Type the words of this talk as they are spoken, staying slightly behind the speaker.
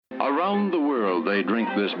Around the world, they drink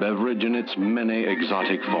this beverage in its many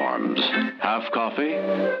exotic forms. Half coffee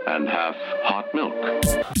and half hot milk.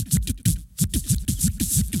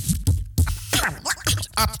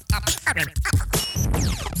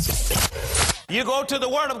 You go to the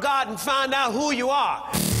Word of God and find out who you are.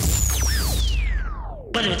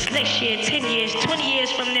 Whether it's next year, 10 years, 20 years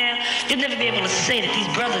from now, you'll never be able to say that these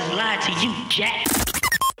brothers lied to you, Jack.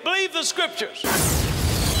 Believe the scriptures.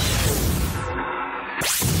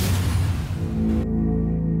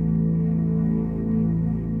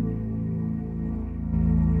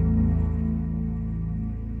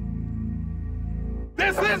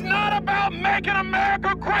 This is not about making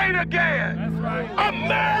America great again. That's right.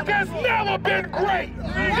 America's never been great.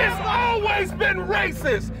 It's always been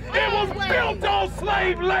racist. It was built on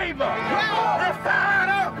slave labor. We're fired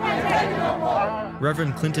up.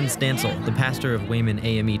 Reverend Clinton Stansel, the pastor of Wayman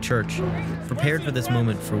AME Church, prepared for this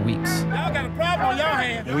moment for weeks. Y'all got a problem on your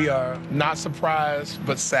hands. We are not surprised,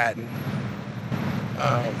 but saddened.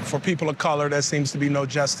 For people of color, there seems to be no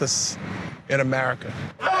justice in America.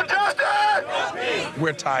 No justice!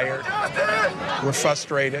 We're tired. We're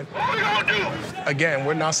frustrated. What we gonna do? Again,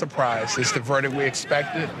 we're not surprised. It's the verdict we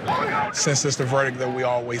expected, since it's the verdict that we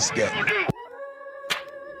always get.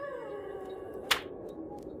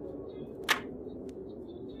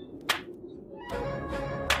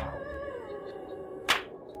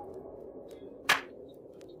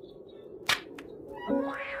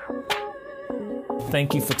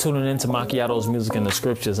 Thank you for tuning in to Macchiato's Music and the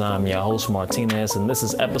Scriptures. I'm your host, Martinez, and this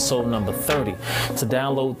is episode number 30. To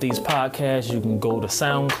download these podcasts, you can go to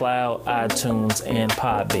SoundCloud, iTunes, and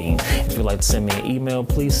Podbean. If you'd like to send me an email,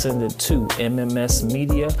 please send it to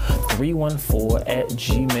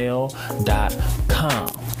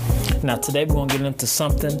mmsmedia314@gmail.com. Now, today we're going to get into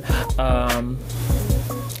something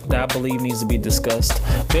that I believe needs to be discussed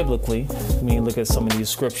biblically. I mean, look at some of these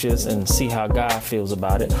scriptures and see how God feels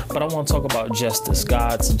about it. But I want to talk about justice,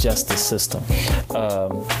 God's justice system.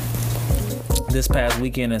 This past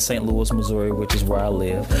weekend in St. Louis, Missouri, which is where I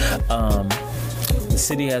live, the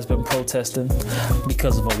city has been protesting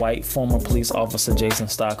because of a white former police officer, Jason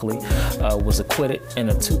Stockley, was acquitted in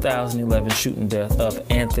a 2011 shooting death of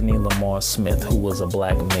Anthony Lamar Smith, who was a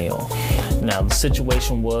black male. Now, the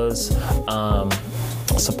situation was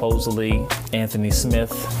supposedly Anthony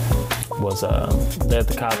Smith was led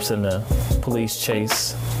the cops in a police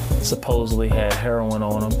chase, supposedly had heroin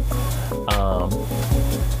on him.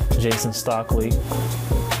 Jason Stockley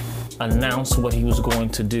announced what he was going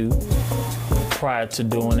to do prior to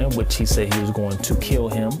doing it, which he said he was going to kill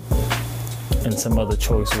him, and some other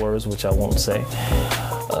choice words, which I won't say.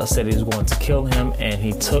 Said he was going to kill him, and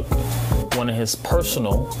he took one of his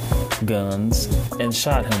personal guns and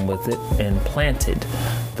shot him with it and planted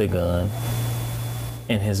the gun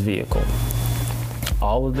in his vehicle.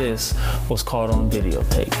 All of this was caught on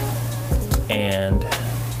videotape, and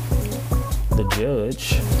the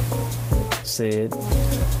judge said,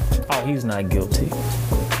 oh, he's not guilty.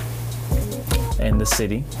 And the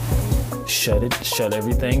city shut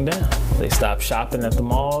everything down. They stopped shopping at the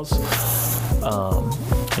malls,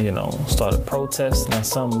 started protesting, and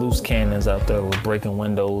some loose cannons out there were breaking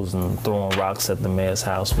windows and throwing rocks at the mayor's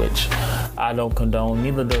house, which I don't condone,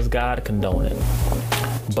 neither does God condone it.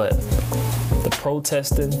 But the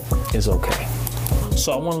protesting is okay.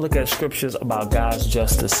 So I want to look at scriptures about God's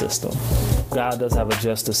justice system. God does have a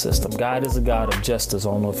justice system. God is a God of justice.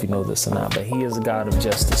 I don't know if you know this or not, but he is a God of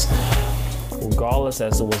justice. Regardless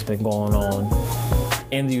as to what's been going on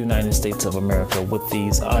in the United States of America with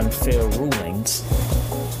these unfair rulings,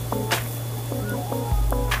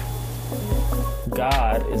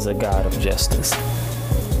 God is a God of justice.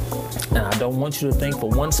 And I don't want you to think for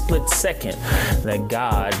one split second that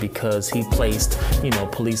God, because he placed,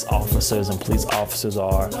 police officers, and police officers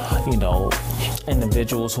are,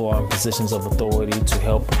 individuals who are in positions of authority to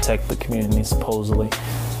help protect the community, supposedly,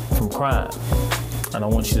 from crime. I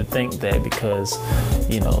don't want you to think that because,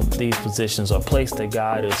 these positions are placed that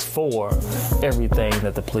God is for everything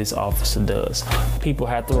that the police officer does. People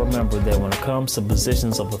have to remember that when it comes to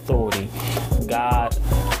positions of authority, God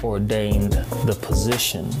ordained the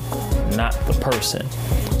position, not the person.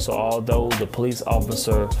 So although the police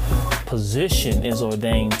officer position is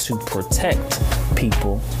ordained to protect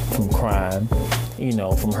people from crime,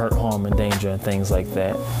 from hurt, harm, and danger and things like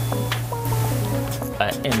that,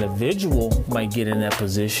 an individual might get in that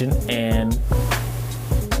position and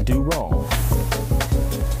do wrong.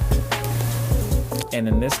 And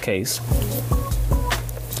in this case,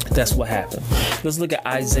 that's what happened. Let's look at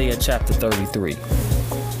Isaiah chapter 33.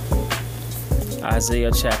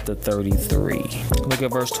 Isaiah chapter 33. Look at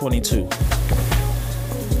verse 22.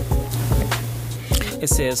 It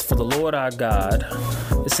says, for the Lord our God,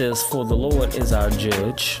 it says, for the Lord is our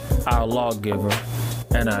judge, our lawgiver,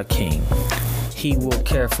 and our king. He will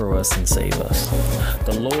care for us and save us.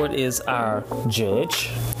 The Lord is our judge.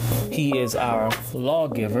 He is our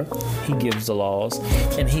lawgiver. He gives the laws.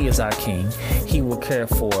 And he is our king. He will care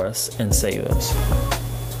for us and save us.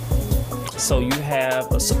 So you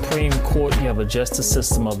have a Supreme Court, you have a justice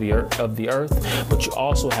system of the earth, but you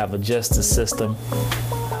also have a justice system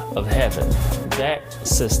of heaven. That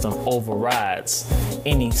system overrides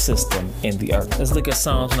any system in the earth. Let's look at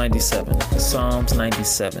Psalms 97. Psalms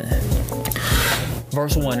 97.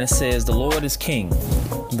 Verse 1, it says, the Lord is king.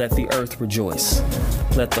 Let the earth rejoice.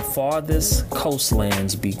 Let the farthest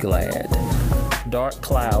coastlands be glad. Dark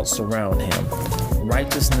clouds surround him.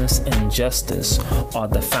 Righteousness and justice are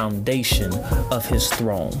the foundation of his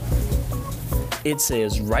throne. It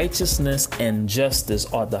says righteousness and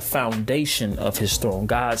justice are the foundation of his throne.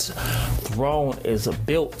 God's throne is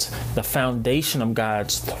built. The foundation of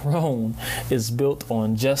God's throne is built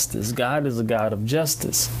on justice. God is a God of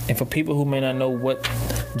justice. And for people who may not know what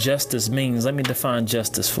justice means, let me define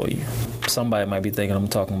justice for you. Somebody might be thinking I'm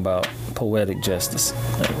talking about poetic justice.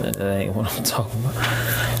 That ain't what I'm talking about.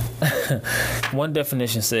 One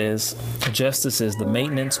definition says, justice is the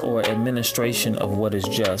maintenance or administration of what is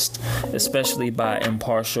just, especially by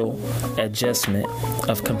impartial adjustment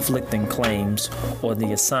of conflicting claims or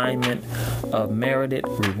the assignment of merited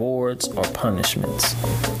rewards or punishments.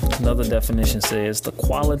 Another definition says, the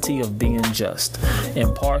quality of being just,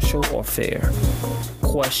 impartial or fair,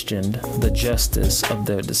 questioned the justice of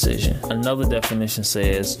their decision. Another definition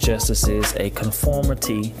says, justice is a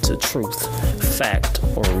conformity to truth, fact,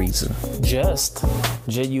 or reason. Just,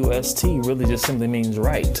 J-U-S-T, really just simply means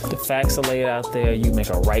right. The facts are laid out there, you make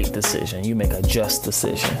a right decision, you make a just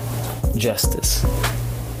decision. Justice.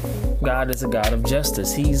 God is a God of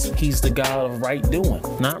justice. He's the God of right doing,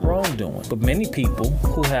 not wrongdoing. But many people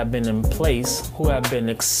who have been in place, who have been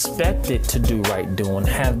expected to do right doing,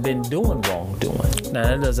 have been doing wrongdoing. Now,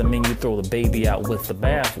 that doesn't mean you throw the baby out with the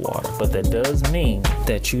bathwater, but that does mean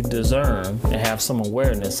that you discern and have some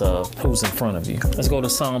awareness of who's in front of you. Let's go to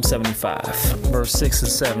Psalm 75, verse 6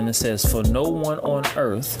 and 7. It says, for no one on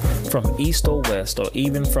earth, from east or west, or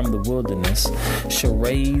even from the wilderness, shall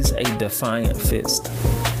raise a defiant fist.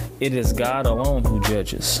 It is God alone who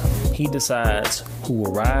judges. He decides who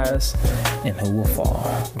will rise and who will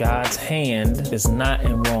fall. God's hand is not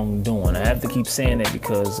in wrongdoing. I have to keep saying that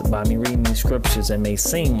because by me reading these scriptures, it may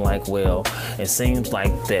seem like, well, it seems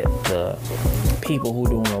like that the people who are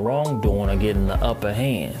doing the wrongdoing are getting the upper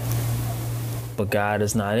hand. But God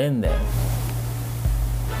is not in that.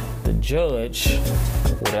 The judge,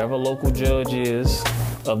 whatever local judge is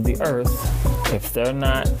of the earth, if they're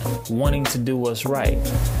not wanting to do what's right,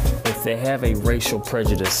 if they have a racial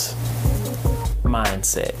prejudice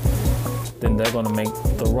mindset, then they're going to make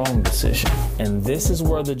the wrong decision. And this is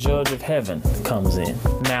where the judge of heaven comes in.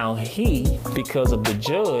 Now he, because of the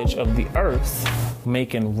judge of the earth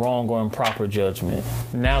making wrong or improper judgment,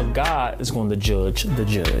 now God is going to judge the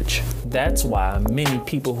judge. That's why many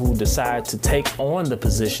people who decide to take on the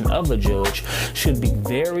position of a judge should be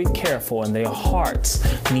very careful, and their hearts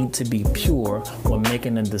need to be pure when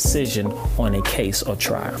making a decision on a case or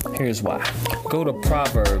trial. Here's why. Go to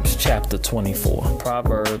Proverbs chapter 24.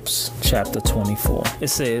 Proverbs chapter 24. It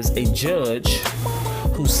says, a judge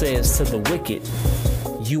who says to the wicked,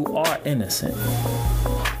 you are innocent,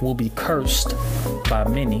 will be cursed by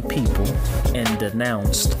many people and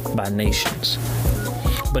denounced by nations.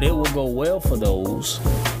 But it will go well for those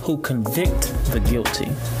who convict the guilty.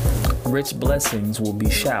 Rich blessings will be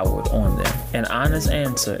showered on them. An honest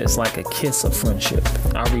answer is like a kiss of friendship.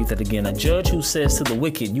 I'll read that again. A judge who says to the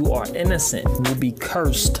wicked, you are innocent, will be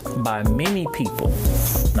cursed by many people.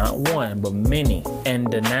 Not one, but many, and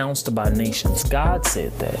denounced by nations. God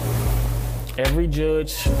said that. Every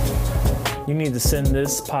judge, you need to send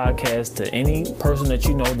this podcast to any person that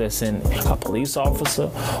you know that's in a police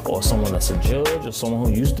officer or someone that's a judge or someone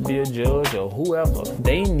who used to be a judge or whoever.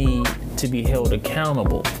 They need to be held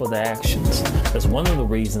accountable for their actions. That's one of the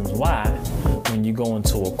reasons why when you go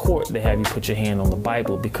into a court, they have you put your hand on the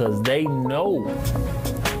Bible, because they know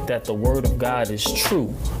that the word of God is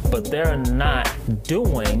true, but they're not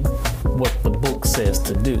doing what the book says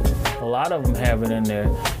to do. A lot of them have it in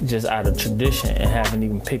there just out of tradition and haven't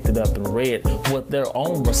even picked it up and read what their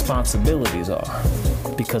own responsibilities are.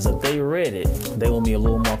 Because if they read it, they will be a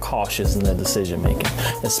little more cautious in their decision making,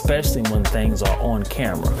 especially when things are on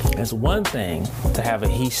camera. It's one thing to have a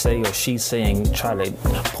he say or she say and try to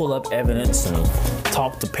pull up evidence and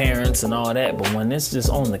talk to parents and all that, but when it's just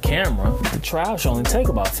on the camera, the trial should only take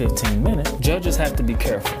about 15 minutes. Judges have to be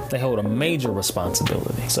careful. They hold a major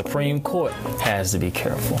responsibility. Supreme Court has to be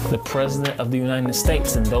careful. The President of the United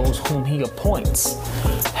States and those whom he appoints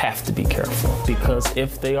have to be careful, because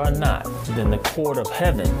if they are not, then the court of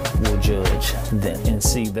heaven will judge them. And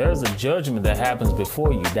see, there's a judgment that happens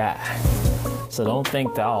before you die. So don't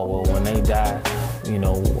think that, oh, well, when they die,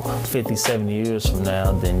 50, 70 years from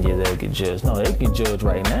now, then yeah, they'll get judged. No, they get judged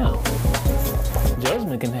right now.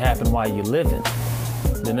 Judgment can happen while you're living.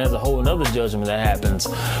 Then there's a whole other judgment that happens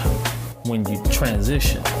when you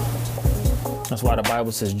transition. That's why the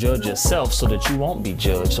Bible says judge yourself so that you won't be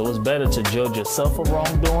judged. So it's better to judge yourself for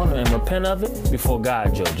wrongdoing and repent of it before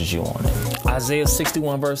God judges you on it. Isaiah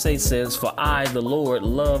 61 verse 8 says, "For I, the Lord,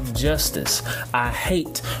 love justice. I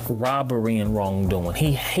hate robbery and wrongdoing."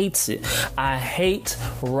 He hates it. I hate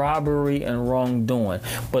robbery and wrongdoing.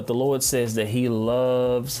 But the Lord says that he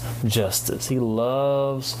loves justice. He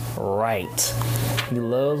loves right. He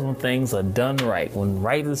loves when things are done right, when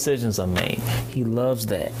right decisions are made. He loves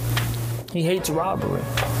that. He hates robbery.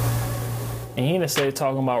 And he ain't necessarily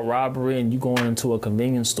talking about robbery and you going into a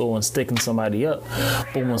convenience store and sticking somebody up.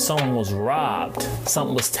 But when someone was robbed,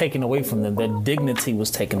 something was taken away from them. Their dignity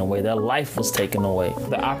was taken away. Their life was taken away.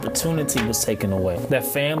 Their opportunity was taken away. Their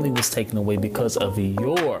family was taken away because of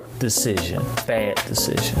your decision, bad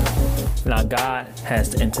decision. Now, God has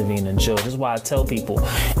to intervene and judge. That's why I tell people,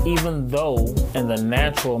 even though in the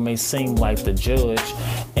natural may seem like the judge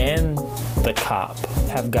and the cop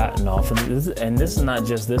have gotten off, and this is not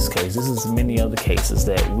just this case, this is many other cases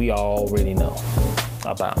that we already know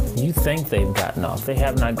about. You think they've gotten off. They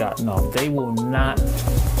have not gotten off. They will not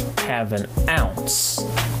have an ounce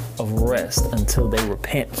of rest until they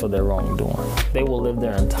repent for their wrongdoing. They will live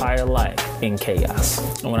their entire life in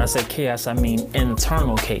chaos. And when I say chaos, I mean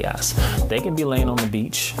internal chaos. They can be laying on the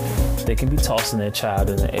beach. They can be tossing their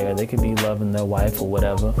child in the air. They can be loving their wife or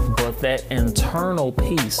whatever. But that internal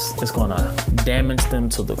peace is going to damage them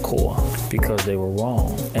to the core because they were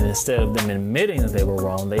wrong. And instead of them admitting that they were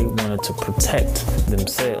wrong, they wanted to protect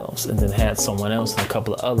themselves and then had someone else and a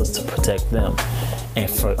couple of others to protect them and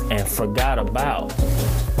forgot about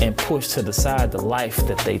and pushed to the side the life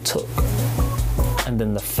that they took. And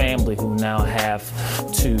then the family who now have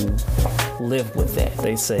to live with that.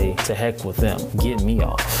 They say, to heck with them, get me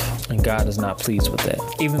off. And God is not pleased with that.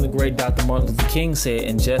 Even the great Dr. Martin Luther King said,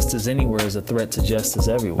 injustice anywhere is a threat to justice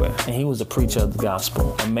everywhere. And he was a preacher of the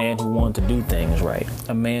gospel, a man who wanted to do things right,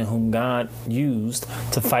 a man whom God used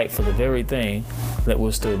to fight for the very thing that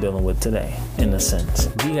we're still dealing with today, in a sense.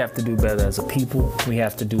 We have to do better as a people. We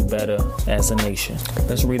have to do better as a nation.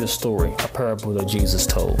 Let's read a story, a parable that Jesus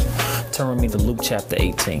told. Turn with me to Luke chapter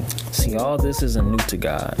 18. See, all this isn't new to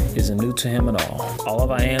God, isn't new to him at all. All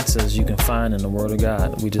of our answers you can find in the Word of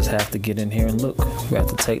God. We just have to get in here and look. We have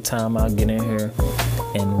to take time out, get in here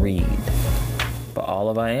and read. But all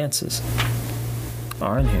of our answers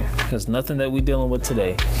are in here. There's nothing that we're dealing with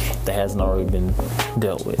today that hasn't already been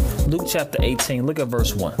dealt with. Luke chapter 18, look at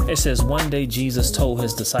verse 1. It says, one day Jesus told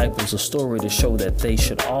his disciples a story to show that they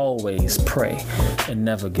should always pray and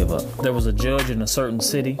never give up. There was a judge in a certain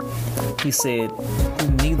city, he said,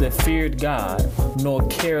 who neither feared God nor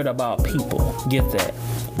cared about people. Get that.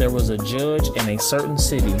 There was a judge in a certain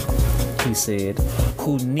city, he said,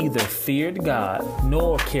 who neither feared God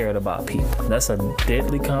nor cared about people. That's a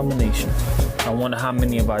deadly combination. I wonder how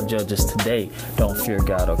many of our judges today don't fear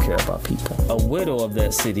God or care about people. A widow of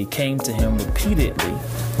that city came to him repeatedly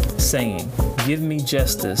saying, give me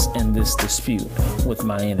justice in this dispute with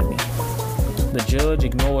my enemy. The judge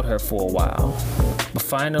ignored her for a while, but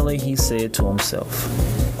finally he said to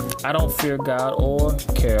himself, I don't fear God or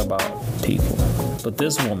care about people, but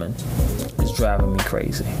this woman is driving me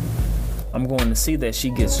crazy. I'm going to see that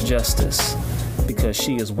she gets justice because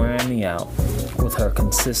she is wearing me out with her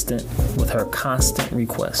constant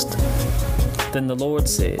request. Then the Lord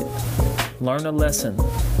said, learn a lesson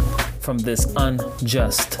from this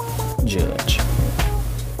unjust judge.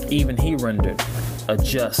 Even he rendered a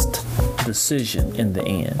just decision in the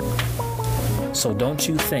end. So don't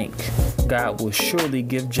you think God will surely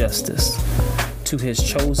give justice to his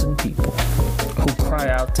chosen people who cry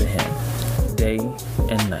out to him day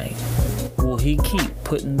and night? Will he keep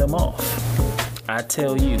putting them off? I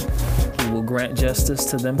tell you, he will grant justice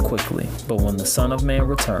to them quickly. But when the Son of Man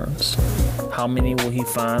returns, how many will he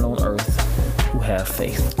find on earth who have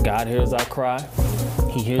faith? God hears our cry.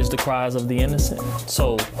 He hears the cries of the innocent.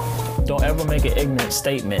 So Don't ever make an ignorant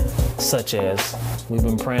statement such as, we've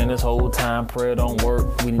been praying this whole time, prayer don't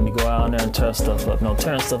work, we need to go out there and tear stuff up. No,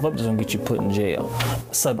 tearing stuff up is gonna get you put in jail,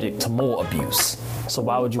 subject to more abuse. So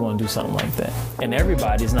why would you want to do something like that? And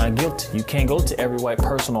everybody's not guilty. You can't go to every white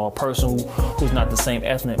person or a person who's not the same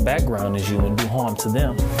ethnic background as you and do harm to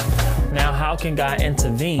them. Now, how can God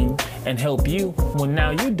intervene and help you when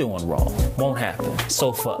now you're doing wrong? Won't happen.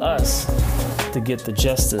 So for us to get the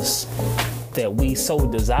justice that we so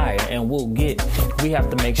desire and will get, we have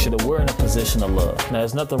to make sure that we're in a position of love. Now,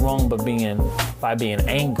 there's nothing wrong by being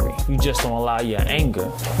angry. You just don't allow your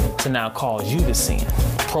anger to now cause you to sin.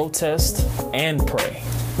 Protest and pray.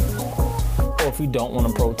 Or if you don't want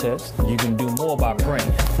to protest, you can do more by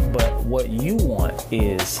praying. But what you want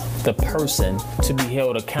is the person to be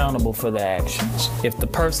held accountable for their actions. If the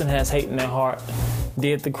person has hate in their heart,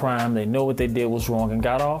 did the crime, they know what they did was wrong and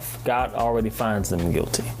got off, God already finds them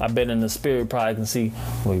guilty. I bet in the spirit probably can see,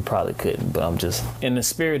 well, you probably couldn't, but I'm just, in the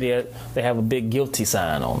spirit they have a big guilty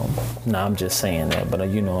sign on them. Now I'm just saying that, but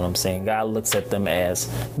you know what I'm saying. God looks at them as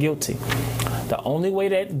guilty. The only way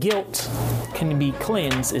that guilt can be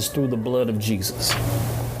cleansed is through the blood of Jesus.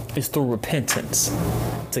 It's through repentance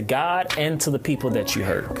to God and to the people that you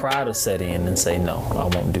hurt. Pride will set in and say, no, I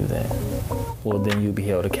won't do that. Well, then you'll be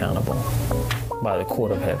held accountable by the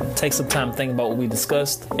court of heaven. Take some time to think about what we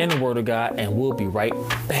discussed in the Word of God, and we'll be right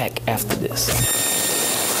back after this.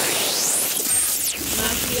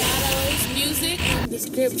 Macchiato's music, the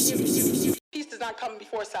scriptures. Peace does not come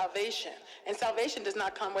before salvation, and salvation does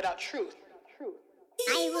not come without truth.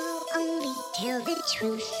 I will only tell the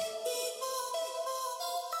truth.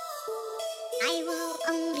 I will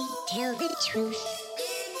only tell the truth.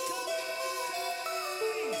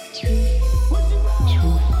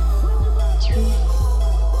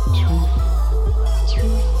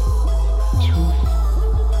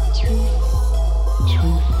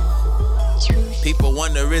 People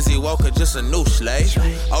wonder, is he woke or just a new slave?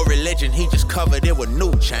 Oh, religion, he just covered it with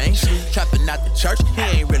new change. Trapping out the church, he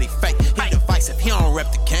ain't really fake. He divisive, he don't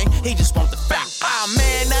rep the king, he just want the fact. Ah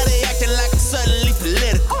man, now they acting like it's suddenly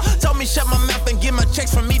political. Told me shut my mouth and get my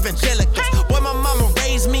checks from evangelicals. Boy, my mama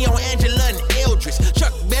raised me on Angela and Eldridge.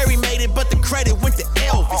 Chuck Berry made it, but the credit went to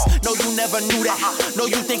Elvis. No, you never knew that. No,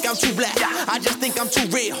 you think I'm too black. I just think I'm too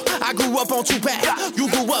real. I grew up on Tupac. You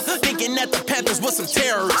grew up thinking that the Panthers was some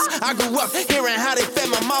terrorists. I grew up hearing how they fed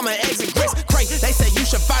my mama eggs and grits. Craig, they say you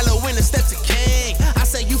should follow in the steps of King. I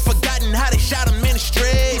say you forgotten how they shot him in the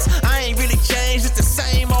streets. I ain't really changed, it's the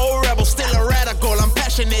same old rebel. Still a radical, I'm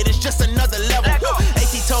passionate, it's just another level.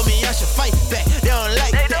 AT told me I should fight back, they don't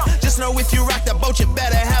like that. Just know if you rock the boat, you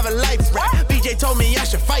better have a life raft. BJ told me I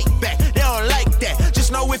should fight back, they don't like that.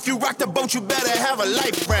 Just know if you rock the boat, you better have a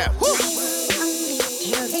life raft.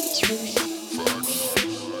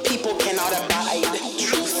 People cannot abide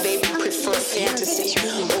truth. They prefer fantasy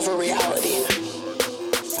over reality.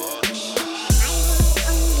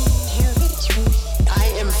 I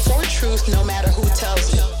am for truth no matter who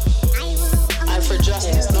tells you. I'm for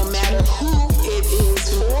justice no matter who it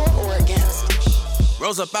is for or against.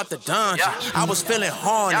 Rose up out the dungeon, I was feeling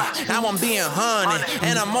horny. Now I'm being honey,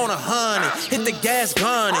 and I'm on 100. Hit the gas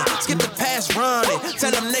gunning, skip the pass running. Tell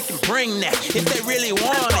them they can bring that if they really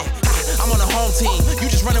want it. I'm on the home team, you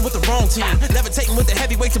just running with the wrong team. Levitating with the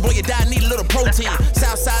heavyweights, boy, you die, need a little protein.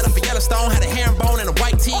 Southside up in Yellowstone, had a herringbone and a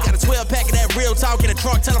white tee. Got a 12 pack of that real talk in the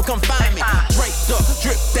trunk, tell them come find me. Draped up,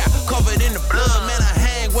 dripped out, covered in the blood. Man, I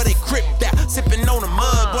hang where they cripped out, sipping on the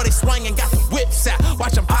mud. Boy, they swinging, got the whips out,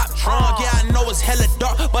 watch them pop drunk. Yeah, I know it's hella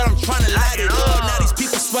dark, but I'm trying to light it up. Now these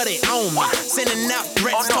people swear they own me, sending out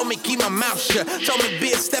threats, told me keep my mouth shut. Told me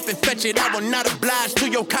be a step and fetch it, I will not oblige to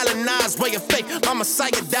your colonized way of faith. My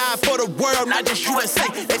Messiah died for the world, not just USA.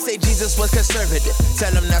 They say Jesus was conservative,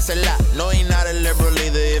 tell them that's a lie. No, he not a liberal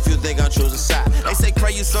either if you think I'm choosing side. They say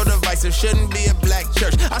Cray, you so divisive, shouldn't be a black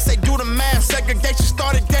church. I say do the math, segregation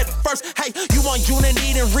started dead first. Hey, you want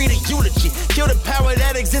unity, then read a eulogy. Kill the power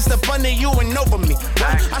that exists up under you and over me.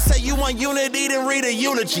 I say you want unity, then read a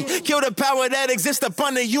eulogy. Kill the power that exists up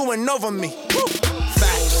under you and over me.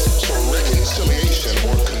 Facts. So reconciliation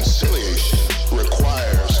or conciliation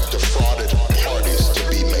requires defrauded parties to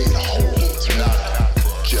be made whole, not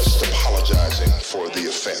just apologizing for the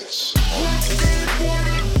offense.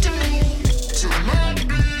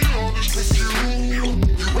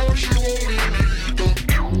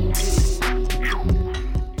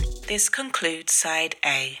 This concludes Side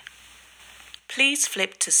A. Please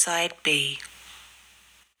flip to Side B.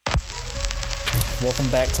 Welcome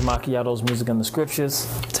back to Macchiato's Music and the Scriptures.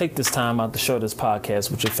 Take this time out to share this podcast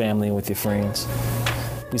with your family and with your friends.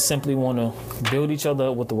 We simply want to build each other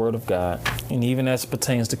up with the Word of God. And even as it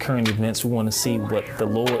pertains to current events, we want to see what the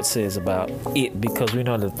Lord says about it, because we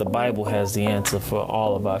know that the Bible has the answer for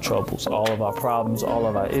all of our troubles, all of our problems, all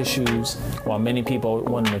of our issues. While many people are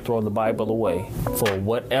wanting to throw the Bible away for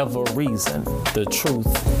whatever reason, the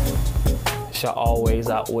truth shall always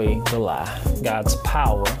outweigh the lie. God's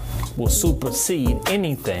power will supersede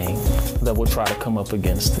anything that will try to come up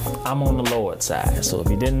against it. I'm on the Lord's side, so if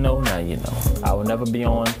you didn't know, now you know. I will never be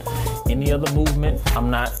on any other movement. I'm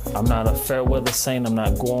not a fair weather saint. I'm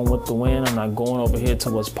not going with the wind. I'm not going over here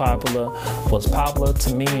to what's popular. What's popular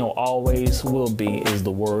to me, or always will be, is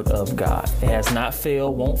the Word of God. It has not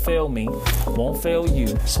failed, won't fail me, won't fail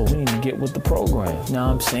you. So we need to get with the program. Now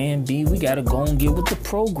I'm saying, B, we gotta go and get with the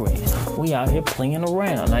program. We out here playing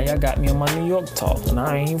around. Now y'all got me on my New York talk, and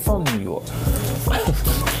I ain't even from New York.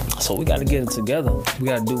 So we got to get it together. We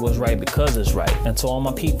got to do what's right because it's right. And to all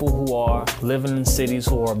my people who are living in cities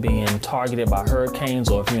who are being targeted by hurricanes,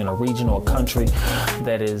 or if you're in a region or a country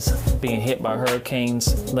that is being hit by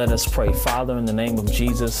hurricanes, let us pray. Father, in the name of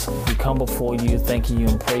Jesus, we come before you, thanking you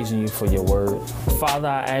and praising you for your word. Father,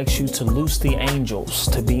 I ask you to loose the angels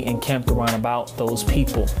to be encamped around about those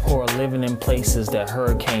people who are living in places that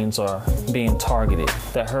hurricanes are being targeted,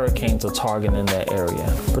 that hurricanes are targeting that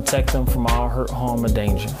area. Protect them from all hurt, harm, or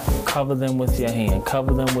danger. Cover them with your hand.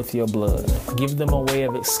 Cover them with your blood. Give them a way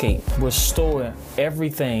of escape. Restore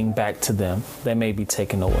everything back to them that may be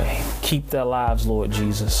taken away. Keep their lives, Lord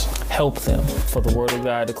Jesus. Help them. For the word of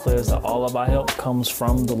God declares that all of our help comes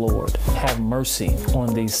from the Lord. Have mercy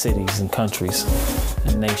on these cities and countries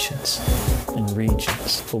and nations and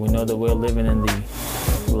regions. For we know that we're living in the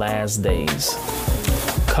last days.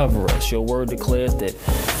 Cover us. Your word declares that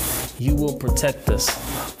you will protect us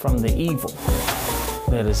from the evil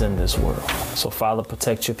that is in this world. So Father,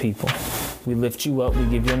 protect your people. We lift you up. We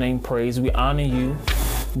give your name praise. We honor you.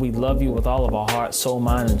 We love you with all of our heart, soul,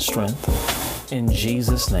 mind, and strength. In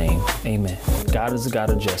Jesus' name, amen. God is a God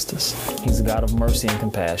of justice. He's a God of mercy and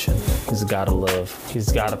compassion. He's a God of love. He's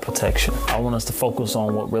a God of protection. I want us to focus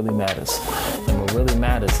on what really matters. And what really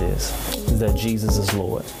matters is that Jesus is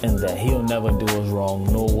Lord, and that he'll never do us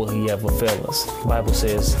wrong, nor will he ever fail us. The Bible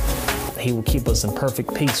says he will keep us in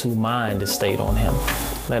perfect peace whose mind is stayed on him.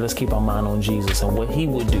 Let us keep our mind on Jesus and what he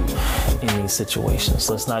will do in these situations.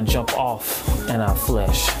 Let's not jump off in our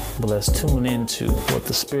flesh, but let's tune into what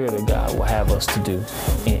the Spirit of God will have us to do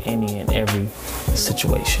in any and every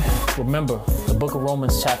situation. Remember, the book of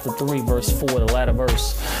Romans chapter 3, verse 4, the latter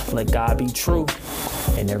verse, let God be true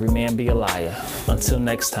and every man be a liar. Until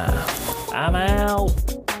next time, I'm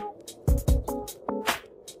out.